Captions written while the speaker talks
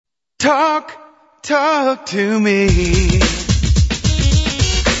Talk to me.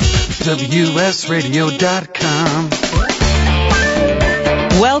 WSRadio.com.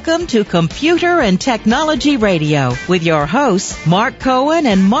 Welcome to Computer and Technology Radio with your hosts, Mark Cohen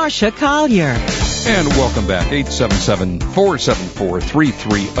and Marcia Collier. And welcome back,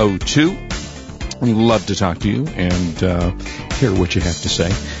 877-474-3302. We'd love to talk to you and hear what you have to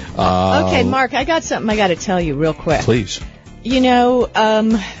say. Okay, Mark, I got something I got to tell you real quick. Please. You know,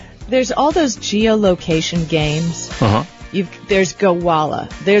 there's all those geolocation games. Uh-huh. There's Gowalla,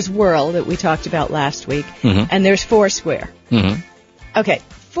 there's Whirl that we talked about last week, and there's Foursquare. Mm-hmm. Okay,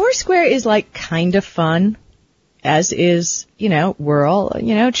 Foursquare is like kind of fun, as is,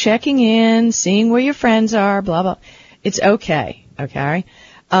 Whirl, checking in, seeing where your friends are, blah, blah. It's okay.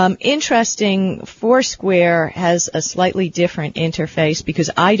 Interesting, Foursquare has a slightly different interface because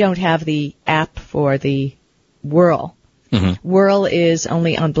I don't have the app for the Whirl. Mm-hmm. Whirl is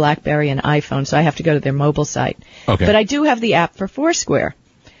only on BlackBerry and iPhone, so I have to go to their mobile site. Okay. But I do have the app for Foursquare.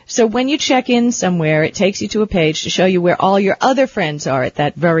 So when you check in somewhere, it takes you to a page to show you where all your other friends are at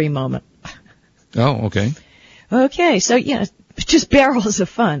that very moment. Oh, okay. Okay, so, just barrels of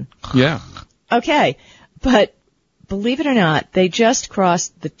fun. Yeah. Okay, but believe it or not, they just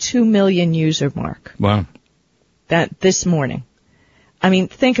crossed the 2 million user mark. Wow. This morning. I mean,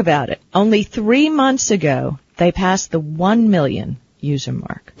 think about it. Only 3 months ago, they passed the 1 million user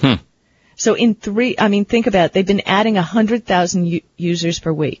mark. So think about it. They've been adding 100,000 users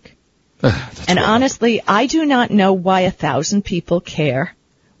per week. And honestly, I do not know why 1,000 people care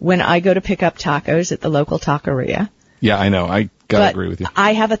when I go to pick up tacos at the local taqueria. Yeah, I know. I gotta agree with you.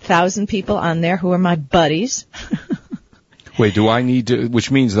 I have 1,000 people on there who are my buddies. Wait, do I need to?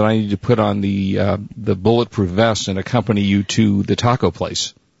 Which means that I need to put on the bulletproof vest and accompany you to the taco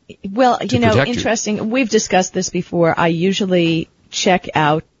place. Well, interesting. We've discussed this before. I usually check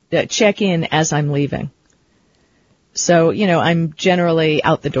in as I'm leaving. So, I'm generally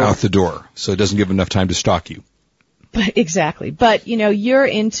out the door. Out the door. So it doesn't give enough time to stalk you. But exactly. But, you're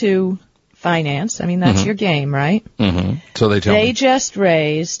into finance. I mean, that's your game, right? Mm-hmm. So they tell me. They just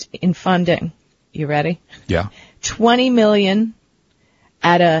raised in funding. You ready? Yeah. $20 million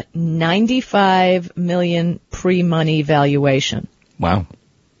at a $95 million pre-money valuation. Wow.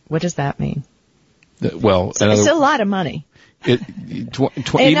 What does that mean? Well, it's a lot of money. In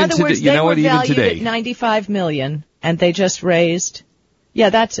other words, they were valued at $95 million, and they just raised. Yeah,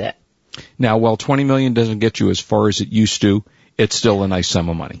 that's it. Now, while $20 million doesn't get you as far as it used to, it's still a nice sum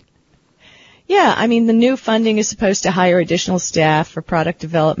of money. Yeah, I mean, the new funding is supposed to hire additional staff for product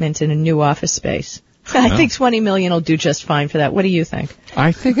development in a new office space. I think $20 million will do just fine for that. What do you think?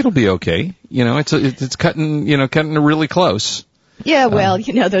 I think it'll be okay. It's cutting really close. Yeah, well,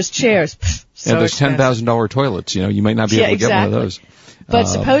 those chairs. So those $10,000 toilets, you might not be able to get one of those. But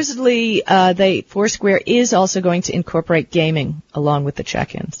supposedly, Foursquare is also going to incorporate gaming along with the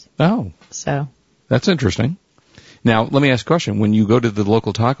check-ins. Oh. So. That's interesting. Now, let me ask a question. When you go to the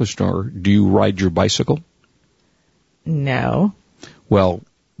local taco store, do you ride your bicycle? No. Well,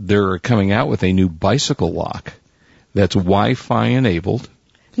 they're coming out with a new bicycle lock that's Wi-Fi enabled.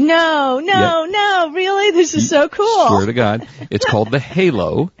 No, really? This is so cool. Swear to God. It's called the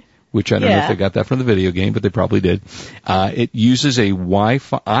Halo, which I don't know if they got that from the video game, but they probably did. It uses a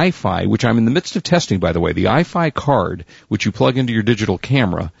iFi, which I'm in the midst of testing, by the way. The iFi card, which you plug into your digital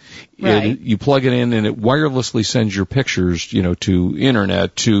camera, right. You plug it in and it wirelessly sends your pictures, to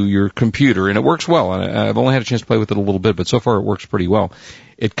internet, to your computer, and it works well. And I've only had a chance to play with it a little bit, but so far it works pretty well.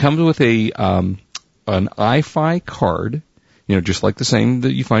 It comes with an iFi card, just like the same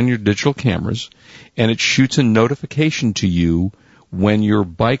that you find in your digital cameras, and it shoots a notification to you when your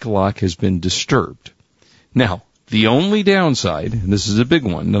bike lock has been disturbed. Now, the only downside, and this is a big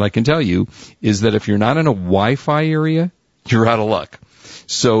one that I can tell you, is that if you're not in a Wi-Fi area, you're out of luck.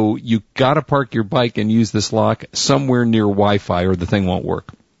 So you gotta park your bike and use this lock somewhere near Wi-Fi or the thing won't work.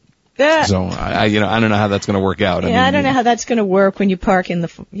 So I don't know how that's going to work out. Yeah, I don't know how that's going to work when you park in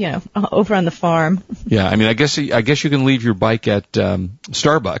the, over on the farm. Yeah, I mean, I guess you can leave your bike at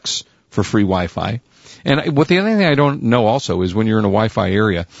Starbucks for free Wi-Fi. And what the other thing I don't know also is when you're in a Wi-Fi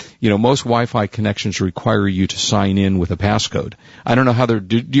area, most Wi-Fi connections require you to sign in with a passcode. I don't know how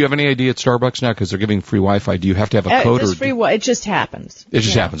do you have any idea at Starbucks now because they're giving free Wi-Fi? Do you have to have a code? It just happens. It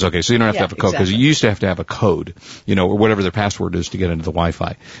just happens. Okay, so you don't have to have a code because you used to have to have a code, or whatever their password is to get into the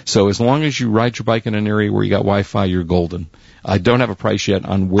Wi-Fi. So as long as you ride your bike in an area where you got Wi-Fi, you're golden. I don't have a price yet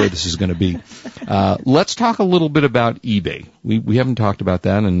on where this is going to be. Let's talk a little bit about eBay. We haven't talked about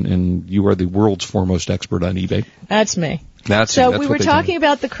that, and you are the world's foremost expert on eBay. That's me. That's we were talking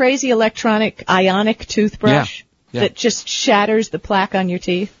about the crazy electronic ionic toothbrush that just shatters the plaque on your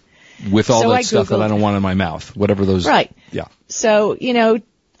teeth. with all So that I stuff that I Googled. don't want in my mouth, whatever those. Right. Yeah. So,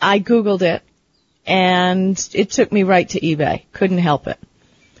 I Googled it, and it took me right to eBay. Couldn't help it.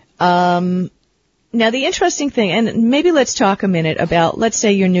 Now, the interesting thing, and maybe let's talk a minute about, let's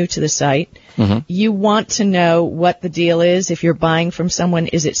say you're new to the site. Mm-hmm. You want to know what the deal is. If you're buying from someone,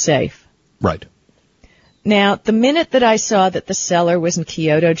 is it safe? Right. Now, the minute that I saw that the seller was in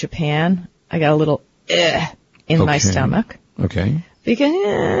Kyoto, Japan, I got a little in my stomach. Okay.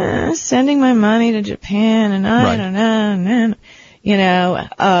 Because sending my money to Japan and I Right. don't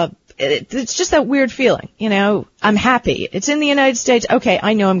know, it's just that weird feeling. I'm happy. It's in the United States. Okay,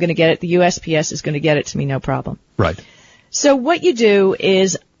 I know I'm going to get it. The USPS is going to get it to me, no problem. Right. So what you do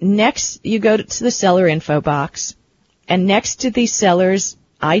is next you go to the seller info box, and next to the seller's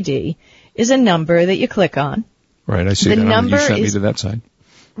ID is a number that you click on. Right. I see The that. number You sent me is- to that side.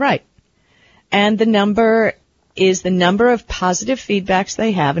 Right. And the number is the number of positive feedbacks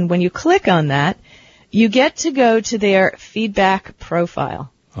they have, and when you click on that, you get to go to their feedback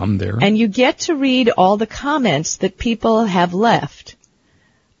profile. I'm there. And you get to read all the comments that people have left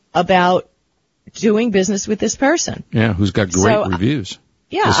about doing business with this person. Yeah. Who's got great So, reviews?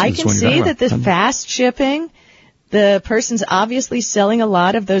 Yeah, This I is can one you're see talking that this about. fast shipping, the person's obviously selling a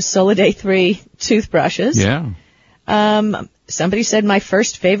lot of those Soliday 3 toothbrushes. Yeah. Somebody said my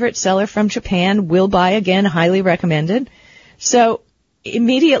first favorite seller from Japan, will buy again, highly recommended. So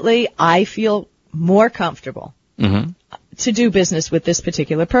immediately I feel more comfortable Mm-hmm. to do business with this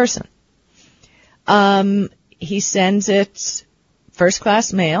particular person. He sends it first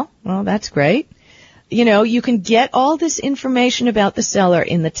class mail. Well, that's great. You can get all this information about the seller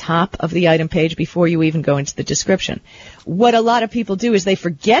in the top of the item page before you even go into the description. What a lot of people do is they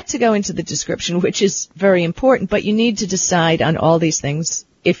forget to go into the description, which is very important, but you need to decide on all these things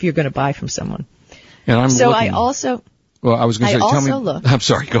if you're going to buy from someone. And I'm So looking. I also Well, I was going to say, tell me. look. I'm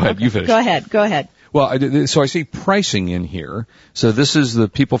sorry. Go ahead. You finish. Go ahead. Well, so I see pricing in here. So this is the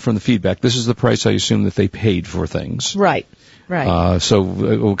people from the feedback. This is the price I assume that they paid for things. Right. Because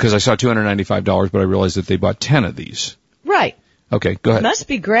I saw $295, but I realized that they bought 10 of these. Right. Okay, go ahead. Must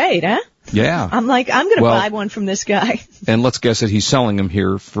be great, huh? Yeah. I'm going to Well- buy one from this guy. And let's guess that he's selling them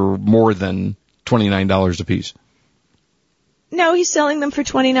here for more than $29 a piece. No, he's selling them for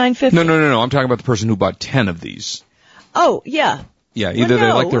 $29.50. No. I'm talking about the person who bought 10 of these. Oh, yeah. Yeah, either they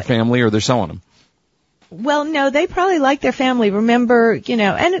no. like their family or they're selling them. Well, no, they probably like their family. Remember, and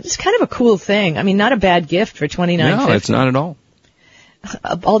it's kind of a cool thing. I mean, not a bad gift for $29.50. No, it's not at all.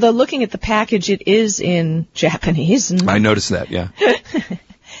 Although looking at the package, it is in Japanese. I noticed that, yeah.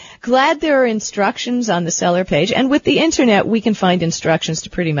 Glad there are instructions on the seller page. And with the internet, we can find instructions to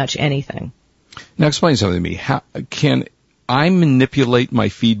pretty much anything. Now explain something to me. How, can I manipulate my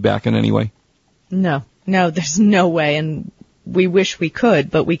feedback in any way? No, there's no way. And we wish we could,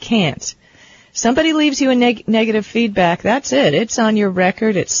 but we can't. Somebody leaves you a negative feedback, that's it. It's on your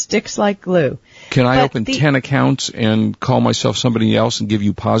record. It sticks like glue. Can I But open 10 accounts and call myself somebody else and give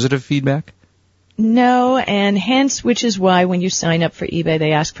you positive feedback? No, and hence, which is why when you sign up for eBay,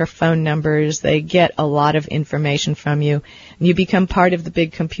 they ask for phone numbers. They get a lot of information from you. And you become part of the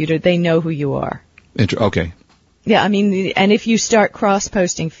big computer. They know who you are. Okay. Yeah, I mean, and if you start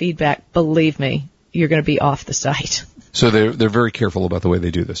cross-posting feedback, believe me, you're going to be off the site. So they're very careful about the way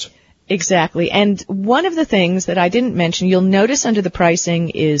they do this. Exactly. And one of the things that I didn't mention, you'll notice under the pricing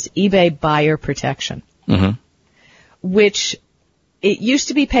is eBay buyer protection, Mm-hmm. which it used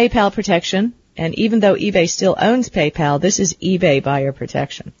to be PayPal protection. And even though eBay still owns PayPal, this is eBay buyer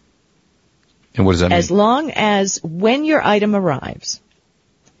protection. And what does that mean? As long as when your item arrives,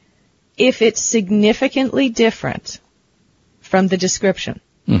 if it's significantly different from the description,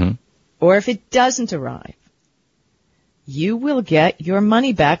 Mm-hmm. or if it doesn't arrive, you will get your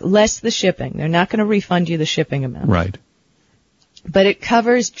money back, less the shipping. They're not going to refund you the shipping amount. Right. But it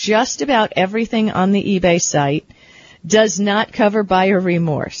covers just about everything on the eBay site, does not cover buyer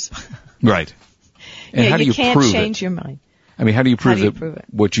remorse. Right. And how do you can't prove change it? your mind. I mean, how do you prove, do you that prove it?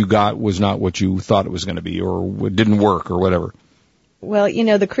 what you got was not what you thought it was going to be, or it didn't work, or whatever? Well,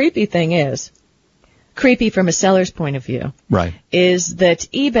 the creepy thing is, creepy from a seller's point of view, Right. is that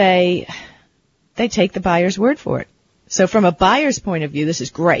eBay, they take the buyer's word for it. So from a buyer's point of view, this is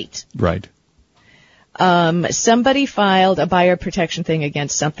great. Right. Somebody filed a buyer protection thing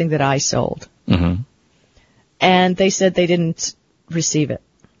against something that I sold, Mm-hmm. and they said they didn't receive it.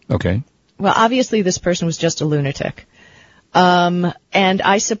 Okay. Well, obviously this person was just a lunatic. And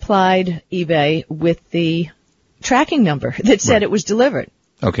I supplied eBay with the tracking number that said Right. it was delivered.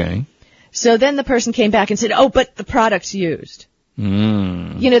 Okay. So then the person came back and said, oh, but the product's used.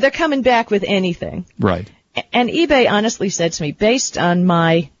 Mm. They're coming back with anything. Right. And eBay honestly said to me, based on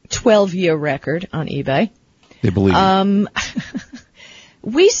my 12-year record on eBay. They believe you.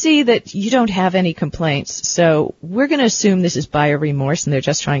 We see that you don't have any complaints, so we're going to assume this is buyer remorse and they're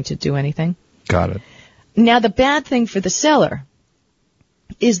just trying to do anything. Got it. Now, the bad thing for the seller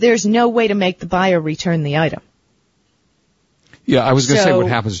is there's no way to make the buyer return the item. Yeah, I was going to say what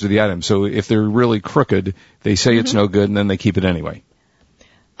happens to the item. So if they're really crooked, they say it's no good and then they keep it anyway.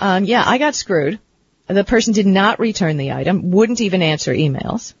 Yeah, I got screwed. The person did not return the item, wouldn't even answer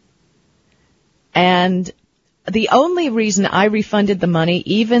emails. And the only reason I refunded the money,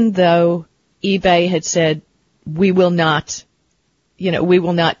 even though eBay had said, we will not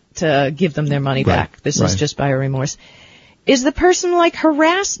give them their money back. This is just buyer remorse. Is the person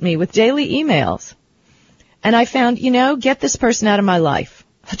harassed me with daily emails. And I found, get this person out of my life.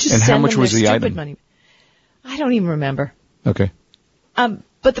 I'll just and send how much them was their the stupid item? Money. I don't even remember. Okay.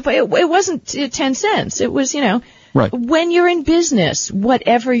 But it wasn't 10 cents. It was, right. When you're in business,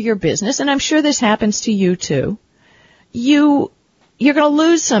 whatever your business, and I'm sure this happens to you too, you're going to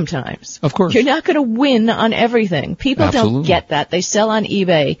lose sometimes. Of course. You're not going to win on everything. People Absolutely. don't get that. They sell on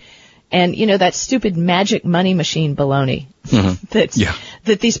eBay. And, that stupid magic money machine baloney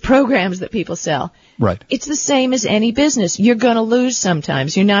that these programs that people sell. Right. It's the same as any business. You're going to lose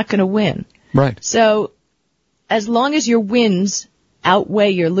sometimes. You're not going to win. Right. So as long as your wins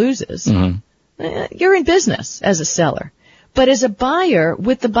outweigh your loses, you're in business as a seller. But as a buyer,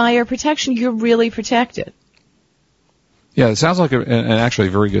 with the buyer protection, you're really protected. Yeah, it sounds like an actually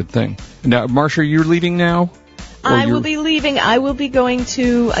very good thing. Now, Marcia, you're leaving now? I will be leaving. I will be going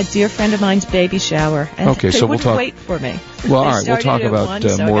to a dear friend of mine's baby shower. And okay, so we'll talk. Wait for me. Well, all right, we'll talk about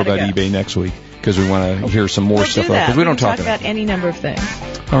more about eBay next week because we want to hear some more stuff about because we don't talk about any number of things.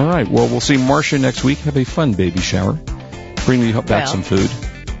 All right. Well, we'll see Marcia next week. Have a fun baby shower. Bring me back some food.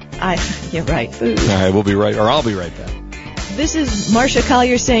 You're right, food. All right, we'll be right, or I'll be right back. This is Marcia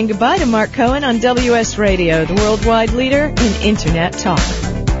Collier saying goodbye to Mark Cohen on WS Radio, the worldwide leader in Internet talk.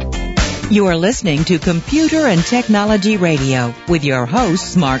 You are listening to Computer and Technology Radio with your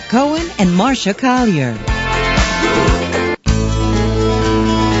hosts, Mark Cohen and Marcia Collier.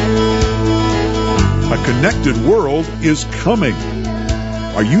 A connected world is coming.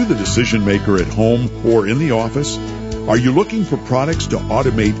 Are you the decision maker at home or in the office? Are you looking for products to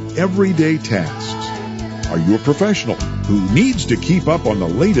automate everyday tasks? Are you a professional who needs to keep up on the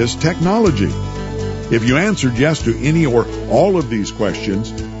latest technology? If you answered yes to any or all of these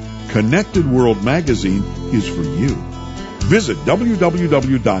questions, Connected World Magazine is for you. Visit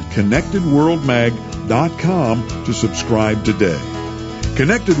www.connectedworldmag.com to subscribe today.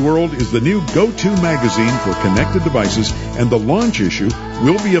 Connected World is the new go-to magazine for connected devices, and the launch issue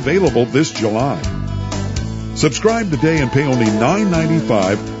will be available this July. Subscribe today and pay only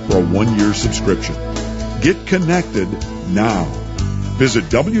 $9.95 for a one-year subscription. Get connected now. Visit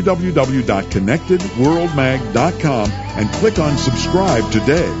www.connectedworldmag.com and click on subscribe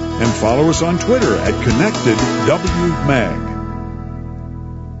today. And follow us on Twitter at ConnectedWMag.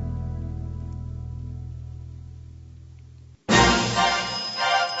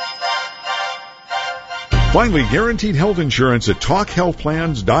 Finally, guaranteed health insurance at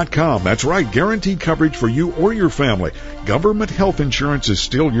TalkHealthPlans.com. That's right, guaranteed coverage for you or your family. Government health insurance is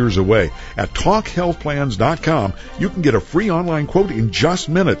still years away. At TalkHealthPlans.com, you can get a free online quote in just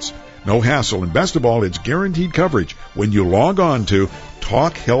minutes. No hassle, and best of all, it's guaranteed coverage when you log on to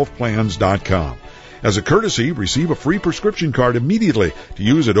TalkHealthPlans.com. As a courtesy, receive a free prescription card immediately to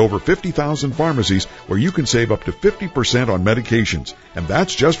use at over 50,000 pharmacies where you can save up to 50% on medications. And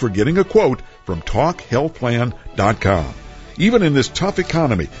that's just for getting a quote from TalkHealthPlan.com. Even in this tough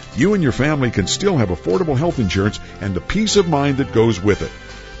economy, you and your family can still have affordable health insurance and the peace of mind that goes with it.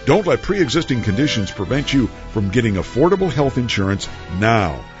 Don't let pre-existing conditions prevent you from getting affordable health insurance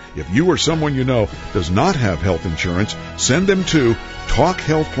now. If you or someone you know does not have health insurance, send them to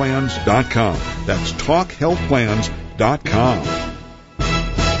TalkHealthPlans.com. That's TalkHealthPlans.com.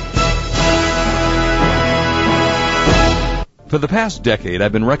 For the past decade,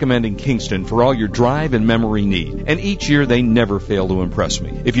 I've been recommending Kingston for all your drive and memory need, and each year they never fail to impress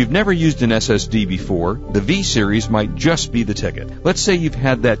me. If you've never used an SSD before, the V-Series might just be the ticket. Let's say you've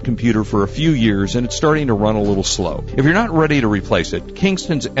had that computer for a few years and it's starting to run a little slow. If you're not ready to replace it,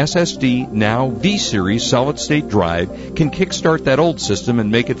 Kingston's SSD Now V-Series solid-state drive can kickstart that old system and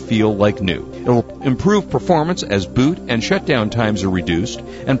make it feel like new. It'll improve performance as boot and shutdown times are reduced,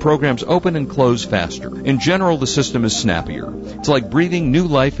 and programs open and close faster. In general, the system is snappier. It's like breathing new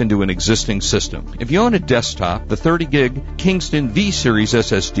life into an existing system. If you own a desktop, the 30-gig Kingston V-Series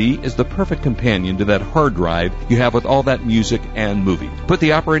SSD is the perfect companion to that hard drive you have with all that music and movie. Put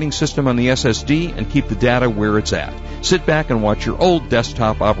the operating system on the SSD and keep the data where it's at. Sit back and watch your old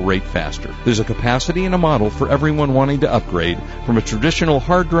desktop operate faster. There's a capacity and a model for everyone wanting to upgrade from a traditional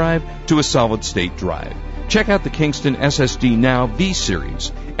hard drive to a solid-state drive. Check out the Kingston SSD Now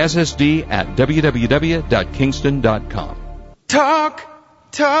V-Series. SSD at www.kingston.com.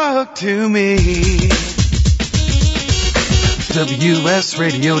 Talk to me.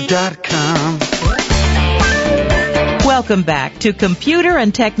 WSRadio.com. Welcome back to Computer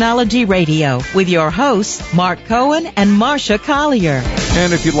and Technology Radio with your hosts, Mark Cohen and Marcia Collier.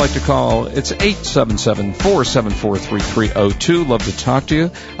 And if you'd like to call, it's 877-474-3302. Love to talk to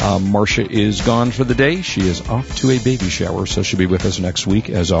you. Marcia is gone for the day. She is off to a baby shower, so she'll be with us next week,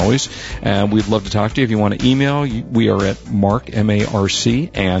 as always. And we'd love to talk to you. If you want to email, we are at Mark,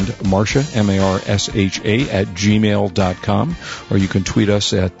 M-A-R-C, and Marcia, M-A-R-S-H-A, at gmail.com. Or you can tweet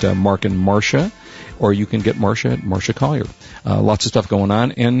us at Mark and Marcia. Or you can get Marcia at Marcia Collier. Lots of stuff going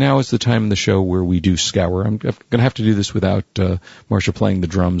on. And now is the time in the show where we do scour. I'm going to have to do this without Marcia playing the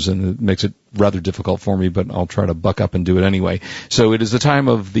drums, and it makes it rather difficult for me, but I'll try to buck up and do it anyway. So it is the time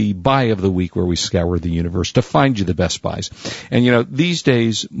of the buy of the week where we scour the universe to find you the best buys. And, you know, these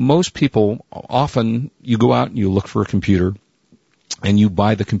days, most people, often you go out and you look for a computer, and you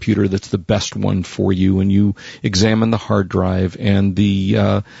buy the computer that's the best one for you, and you examine the hard drive and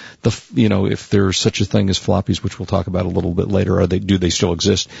the if there's such a thing as floppies, which we'll talk about a little bit later, do they still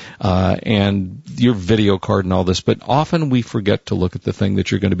exist, and your video card and all this. But often we forget to look at the thing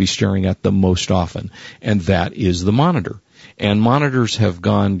that you're going to be staring at the most often, and that is the monitor. And monitors have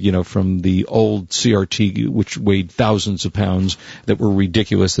gone, from the old CRT, which weighed thousands of pounds, that were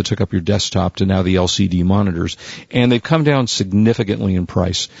ridiculous, that took up your desktop, to now the LCD monitors. And they've come down significantly in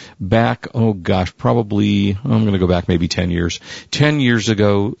price. Back, probably, I'm going to go back maybe 10 years. 10 years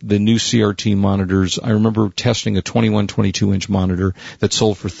ago, the new CRT monitors, I remember testing a 21, 22-inch monitor that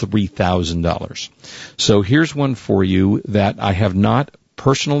sold for $3,000. So here's one for you that I have not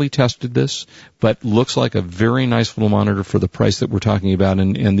personally tested this, but looks like a very nice little monitor for the price that we're talking about.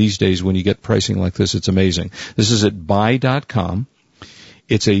 And these days, when you get pricing like this, it's amazing. This is at buy.com.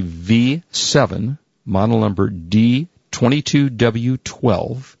 It's a V7, model number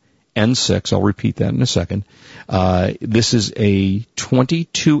D22W12N6. I'll repeat that in a second. This is a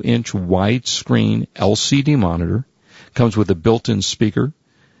 22-inch widescreen LCD monitor. Comes with a built-in speaker,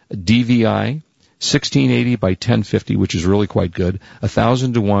 a DVI, 1680 by 1050, which is really quite good,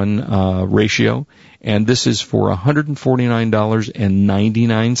 1,000-to-1 ratio, and this is for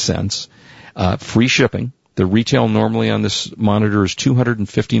 $149.99, free shipping. The retail normally on this monitor is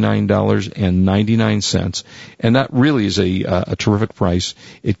 $259.99, and that really is a terrific price.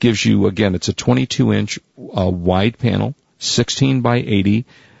 It gives you, again, it's a 22-inch wide panel, 1680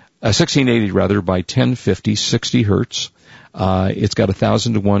 by 1050, 60 hertz. It's got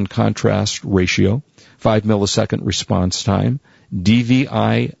 1,000-to-1 contrast ratio, 5 millisecond response time,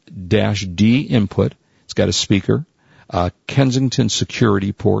 DVI-D input. It's got a speaker, Kensington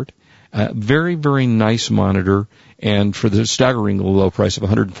security port. Very, very nice monitor, and for the staggeringly low price of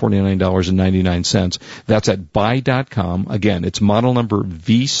 $149.99, that's at buy.com. Again, it's model number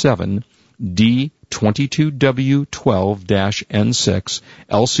V7D22W12-N6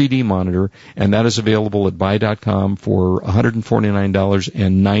 LCD monitor, and that is available at buy.com for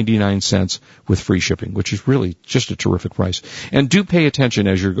 $149.99 with free shipping, which is really just a terrific price. And do pay attention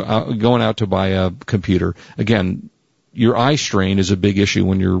as you're going out to buy a computer. Again, your eye strain is a big issue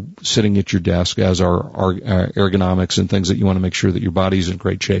when you're sitting at your desk, as are ergonomics and things that you want to make sure that your body's in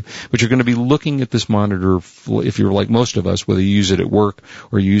great shape. But you're going to be looking at this monitor, if you're like most of us, whether you use it at work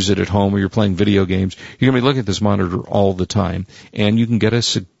or you use it at home or you're playing video games, you're going to be looking at this monitor all the time. And you can get a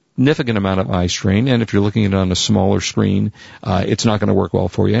significant amount of eye strain, and if you're looking at it on a smaller screen, it's not going to work well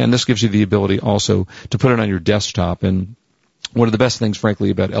for you. And this gives you the ability also to put it on your desktop. And one of the best things, frankly,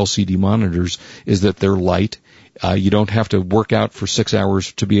 about LCD monitors is that they're light. You don't have to work out for 6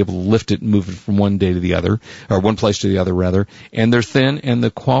 hours to be able to lift it and move it from one day to the other, or one place to the other, rather. And they're thin, and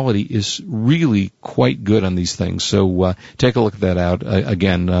the quality is really quite good on these things. So take a look at that out.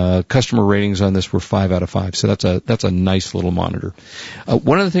 Again, customer ratings on this were 5 out of 5. So that's a nice little monitor.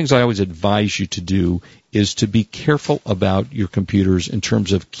 One of the things I always advise you to do is to be careful about your computers in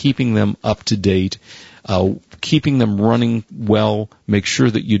terms of keeping them up to date, keeping them running well. Make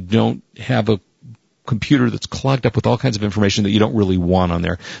sure that you don't have a computer that's clogged up with all kinds of information that you don't really want on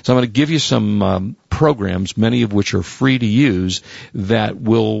there. So I'm going to give you some programs, many of which are free to use, that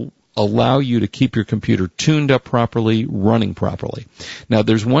will allow you to keep your computer tuned up properly, running properly. Now,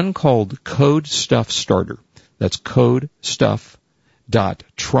 there's one called Code Stuff Starter. That's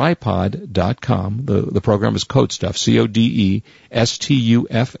codestuff.tripod.com. The program is CodeStuff,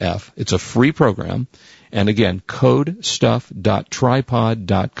 CodeStuff. It's a free program. And again,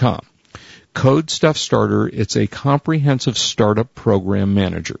 codestuff.tripod.com. Code Stuff Starter, it's a comprehensive startup program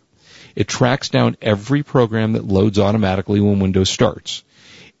manager. It tracks down every program that loads automatically when Windows starts.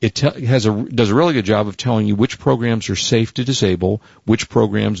 It does a really good job of telling you which programs are safe to disable, which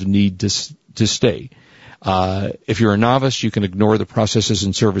programs need to stay. If you're a novice, you can ignore the processes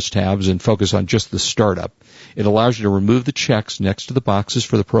and service tabs and focus on just the startup. It allows you to remove the checks next to the boxes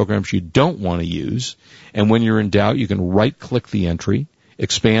for the programs you don't want to use. And when you're in doubt, you can right-click the entry,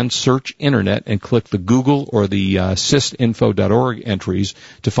 expand Search Internet, and click the Google or the systinfo.org entries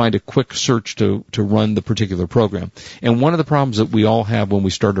to find a quick search to run the particular program. And one of the problems that we all have when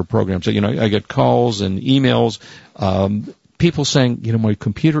we start our programs, I get calls and emails, people saying, my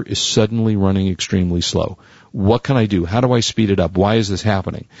computer is suddenly running extremely slow. What can I do? How do I speed it up? Why is this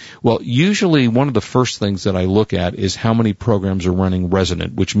happening? Well, usually one of the first things that I look at is how many programs are running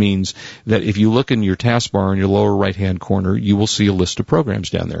resident, which means that if you look in your taskbar in your lower right-hand corner, you will see a list of programs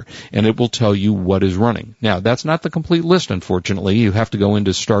down there, and it will tell you what is running. Now, that's not the complete list, unfortunately. You have to go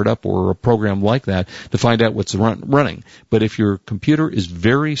into Startup or a program like that to find out what's running. But if your computer is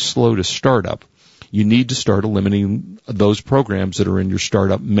very slow to start up, you need to start eliminating those programs that are in your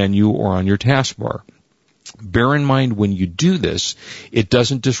startup menu or on your taskbar. Bear in mind when you do this, it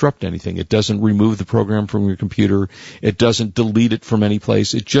doesn't disrupt anything. It doesn't remove the program from your computer. It doesn't delete it from any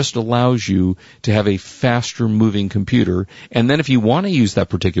place. It just allows you to have a faster moving computer. And then if you want to use that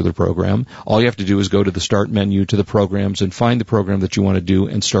particular program, all you have to do is go to the Start menu to the programs and find the program that you want to do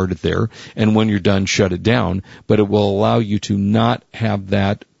and start it there. And when you're done, shut it down. But it will allow you to not have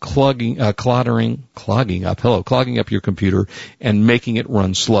that clogging up your computer and making it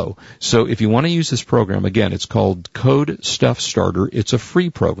run slow. So if you want to use this program, again, it's called Code Stuff Starter. It's a free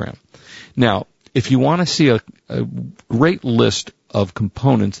program. Now, if you want to see a great list of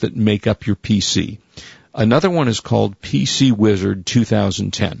components that make up your PC, another one is called PC Wizard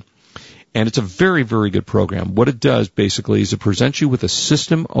 2010. And it's a very, very good program. What it does basically is it presents you with a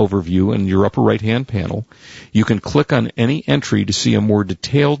system overview in your upper right-hand panel. You can click on any entry to see a more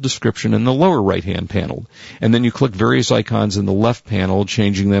detailed description in the lower right-hand panel. And then you click various icons in the left panel,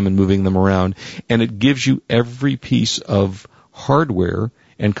 changing them and moving them around. And it gives you every piece of hardware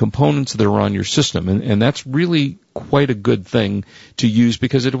and components that are on your system. And that's really quite a good thing to use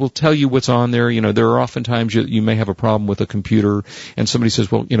because it will tell you what's on there. There are often times you may have a problem with a computer and somebody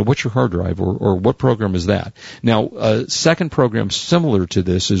says, well, what's your hard drive or what program is that? Now, a second program similar to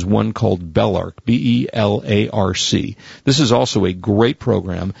this is one called Belarc, Belarc. This is also a great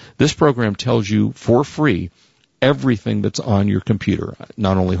program. This program tells you for free everything that's on your computer,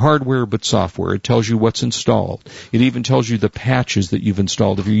 not only hardware but software. It tells you what's installed. It even tells you the patches that you've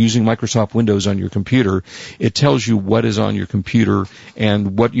installed. If you're using Microsoft Windows on your computer, it tells you what is on your computer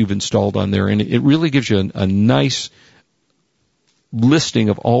and what you've installed on there. And it really gives you a nice listing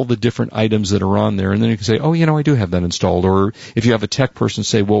of all the different items that are on there, and then you can say, oh, I do have that installed. Or if you have a tech person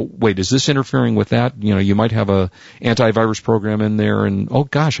say, well, wait, is this interfering with that? You might have a antivirus program in there, and oh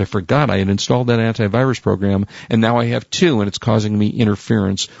gosh, I forgot I had installed that antivirus program, and now I have two, and it's causing me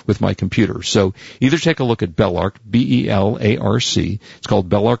interference with my computer. So either take a look at Belarc, Belarc. It's called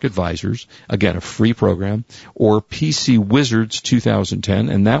Belarc Advisors. Again, a free program, or PC Wizards 2010,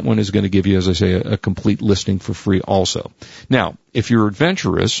 and that one is going to give you, as I say, a complete listing for free also. Now, if you're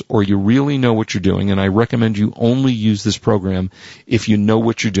adventurous or you really know what you're doing, and I recommend you only use this program if you know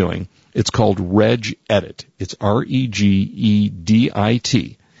what you're doing, it's called RegEdit. It's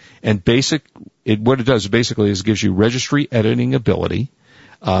RegEdit. And what it does basically is it gives you registry editing ability.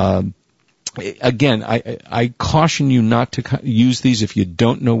 Again, I caution you not to use these if you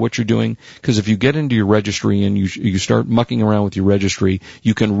don't know what you're doing, because if you get into your registry and you start mucking around with your registry,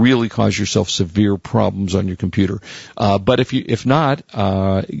 you can really cause yourself severe problems on your computer. But if not,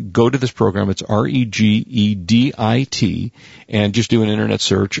 go to this program. It's RegEdit, and just do an internet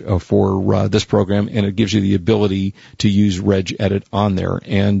search for this program, and it gives you the ability to use RegEdit on there.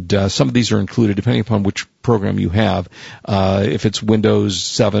 And some of these are included depending upon which program you have. If it's Windows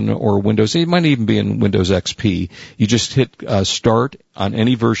 7 or Windows, it might even be in Windows XP. You just hit Start on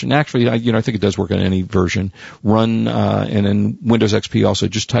any version. Actually, I think it does work on any version. Run, and in Windows XP also,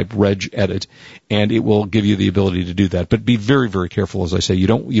 just type regedit, and it will give you the ability to do that. But be very, very careful, as I say. You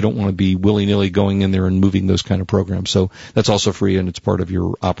don't want to be willy-nilly going in there and moving those kind of programs. So that's also free, and it's part of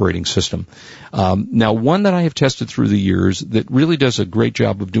your operating system. Now, one that I have tested through the years that really does a great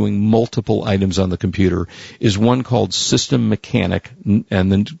job of doing multiple items on the computer is one called System Mechanic,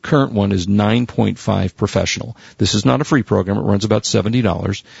 and the current one is 9.5 Professional. This is not a free program. It runs about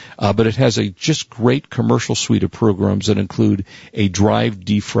 $70, but it has a just great commercial suite of programs that include a drive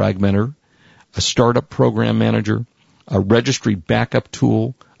defragmenter, a startup program manager, a registry backup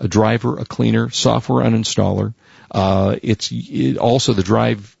tool, a driver, a cleaner, software uninstaller. Also the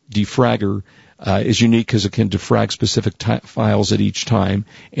drive defragger is unique because it can defrag specific files at each time,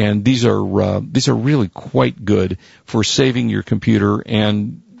 and these are really quite good for saving your computer.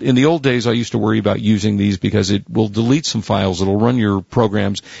 And in the old days, I used to worry about using these because it will delete some files, it'll run your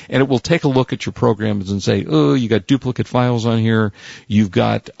programs, and it will take a look at your programs and say, oh, you got duplicate files on here, you've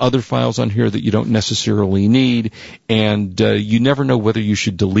got other files on here that you don't necessarily need, and you never know whether you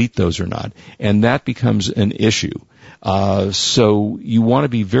should delete those or not, and that becomes an issue. So you want to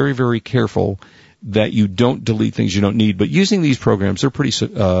be very, very careful that you don't delete things you don't need. But using these programs, they're pretty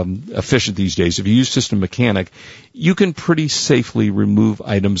efficient these days. If you use System Mechanic, you can pretty safely remove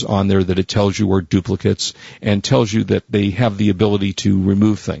items on there that it tells you are duplicates and tells you that they have the ability to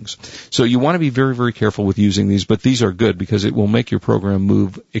remove things. So you want to be very, very careful with using these, but these are good because it will make your program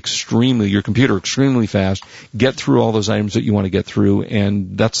move your computer extremely fast, get through all those items that you want to get through,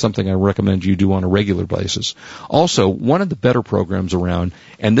 and that's something I recommend you do on a regular basis. Also, one of the better programs around,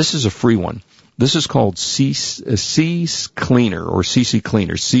 and this is a free one, this is called CCleaner or CC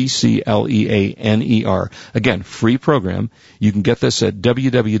Cleaner, CCleaner. Again, free program. You can get this at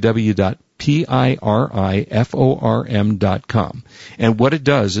www.piriform.com. And what it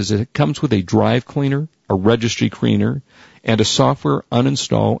does is it comes with a drive cleaner, a registry cleaner, and a software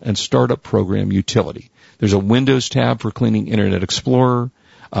uninstall and startup program utility. There's a Windows tab for cleaning Internet Explorer,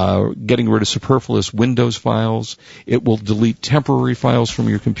 getting rid of superfluous Windows files. It will delete temporary files from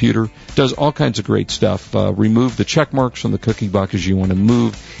your computer. Does all kinds of great stuff. Remove the check marks from the cookie boxes you want to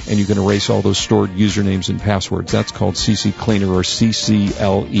move, and you can erase all those stored usernames and passwords. That's called CC Cleaner or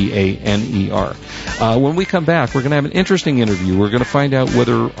CCleaner. When we come back, we're going to have an interesting interview. We're going to find out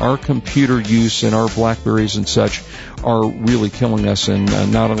whether our computer use and our BlackBerries and such are really killing us and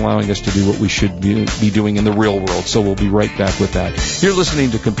not allowing us to do what we should be doing in the real world. So we'll be right back with that. You're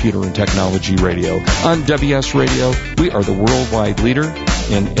listening to Computer and Technology Radio. On WS Radio, we are the worldwide leader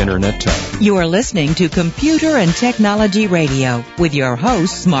in Internet tech. You are listening to Computer and Technology Radio with your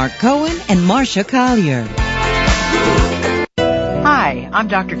hosts, Mark Cohen and Marcia Collier. Hi, I'm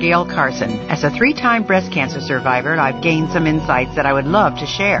Dr. Gail Carson. As a 3-time breast cancer survivor, I've gained some insights that I would love to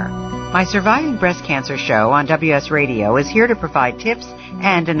share. My Surviving Breast Cancer show on WS Radio is here to provide tips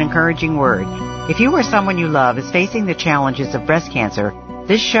and an encouraging word. If you or someone you love is facing the challenges of breast cancer,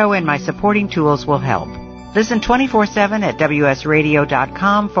 this show and my supporting tools will help. Listen 24/7 at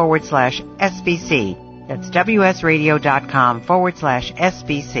WSRadio.com/SBC. That's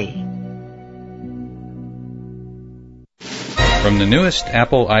WSRadio.com/SBC. From the newest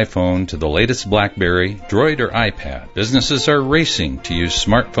Apple iPhone to the latest BlackBerry, Droid, or iPad, businesses are racing to use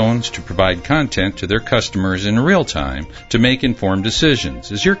smartphones to provide content to their customers in real time to make informed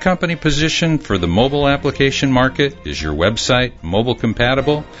decisions. Is your company positioned for the mobile application market? Is your website mobile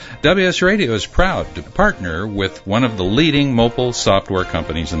compatible? WS Radio is proud to partner with one of the leading mobile software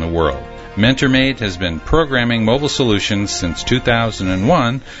companies in the world. MentorMate has been programming mobile solutions since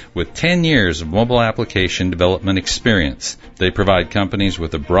 2001 with 10 years of mobile application development experience. They provide companies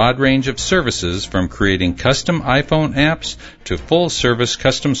with a broad range of services from creating custom iPhone apps to full-service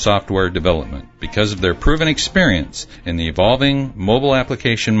custom software development. Because of their proven experience in the evolving mobile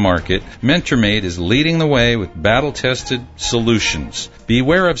application market, MentorMate is leading the way with battle-tested solutions.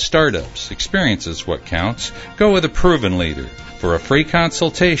 Beware of startups. Experience is what counts. Go with a proven leader. For a free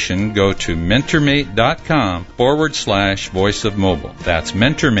consultation, go to mentormate.com/voice of mobile. That's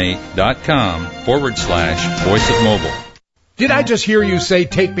mentormate.com/voice of mobile. Did I just hear you say,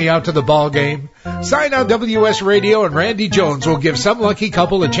 take me out to the ball game? Sign on WS Radio and Randy Jones will give some lucky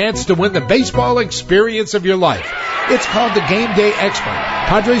couple a chance to win the baseball experience of your life. It's called the Game Day Expo.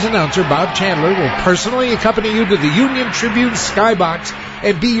 Padres announcer Bob Chandler will personally accompany you to the Union Tribune Skybox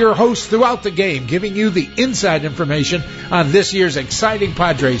and be your host throughout the game, giving you the inside information on this year's exciting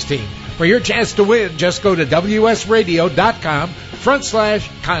Padres team. For your chance to win, just go to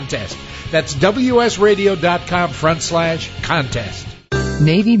WSRadio.com/contest. That's WSRadio.com/contest.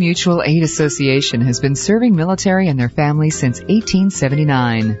 Navy Mutual Aid Association has been serving military and their families since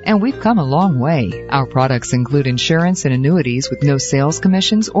 1879, and we've come a long way. Our products include insurance and annuities with no sales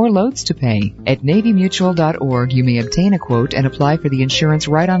commissions or loads to pay. At NavyMutual.org, you may obtain a quote and apply for the insurance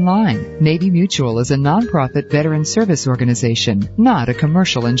right online. Navy Mutual is a nonprofit veteran service organization, not a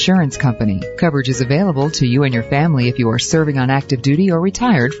commercial insurance company. Coverage is available to you and your family if you are serving on active duty or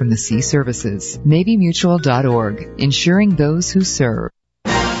retired from the sea services. NavyMutual.org, insuring those who serve.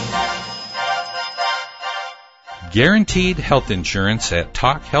 Guaranteed health insurance at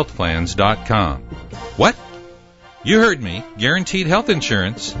TalkHealthPlans.com. What? You heard me. Guaranteed health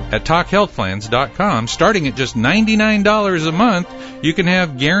insurance at TalkHealthPlans.com. Starting at just $99 a month, you can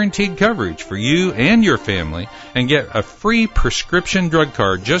have guaranteed coverage for you and your family and get a free prescription drug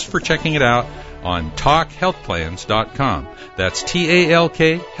card just for checking it out on TalkHealthPlans.com. That's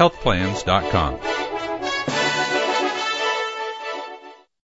TALK Healthplans.com.